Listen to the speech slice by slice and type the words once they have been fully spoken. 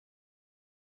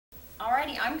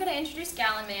Alrighty, I'm going to introduce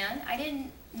Gallon Man. I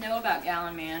didn't know about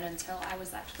Gallon Man until I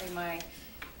was actually my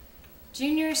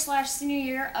junior/senior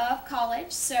year of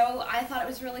college, so I thought it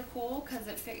was really cool because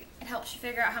it helps you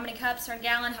figure out how many cups are in a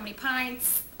gallon, how many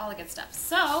pints, all the good stuff.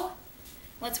 So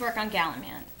let's work on Gallon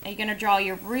Man. Are you going to draw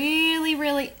your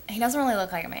he doesn't really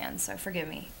look like a man, so forgive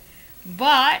me.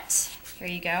 But here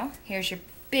you go. Here's your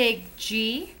big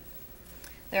G.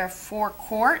 There are 4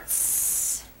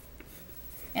 quarts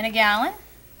in a gallon.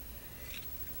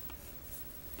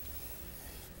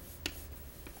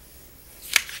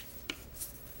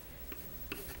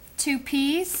 Two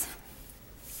P's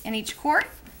in each quart.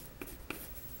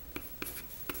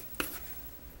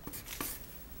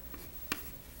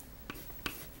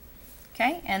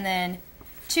 Okay, and then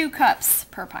 2 cups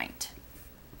per pint.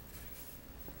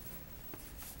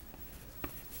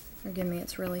 Forgive me,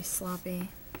 it's really sloppy.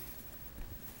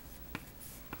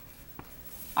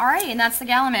 Alright, and that's the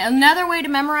Gallon Man. Another way to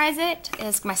memorize it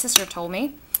is, my sister told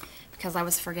me, because I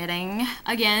was forgetting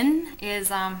again, is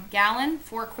gallon,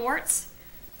 4 quarts,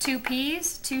 2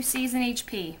 P's, 2 C's in each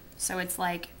P. So it's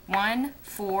like 1,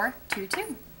 4, 2,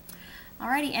 2.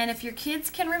 Alrighty, and if your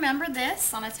kids can remember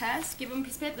this on a test, give them a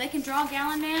piece of paper. They can draw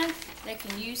Gallon Man. They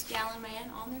can use Gallon Man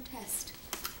on their test.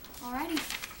 Alrighty,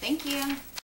 thank you.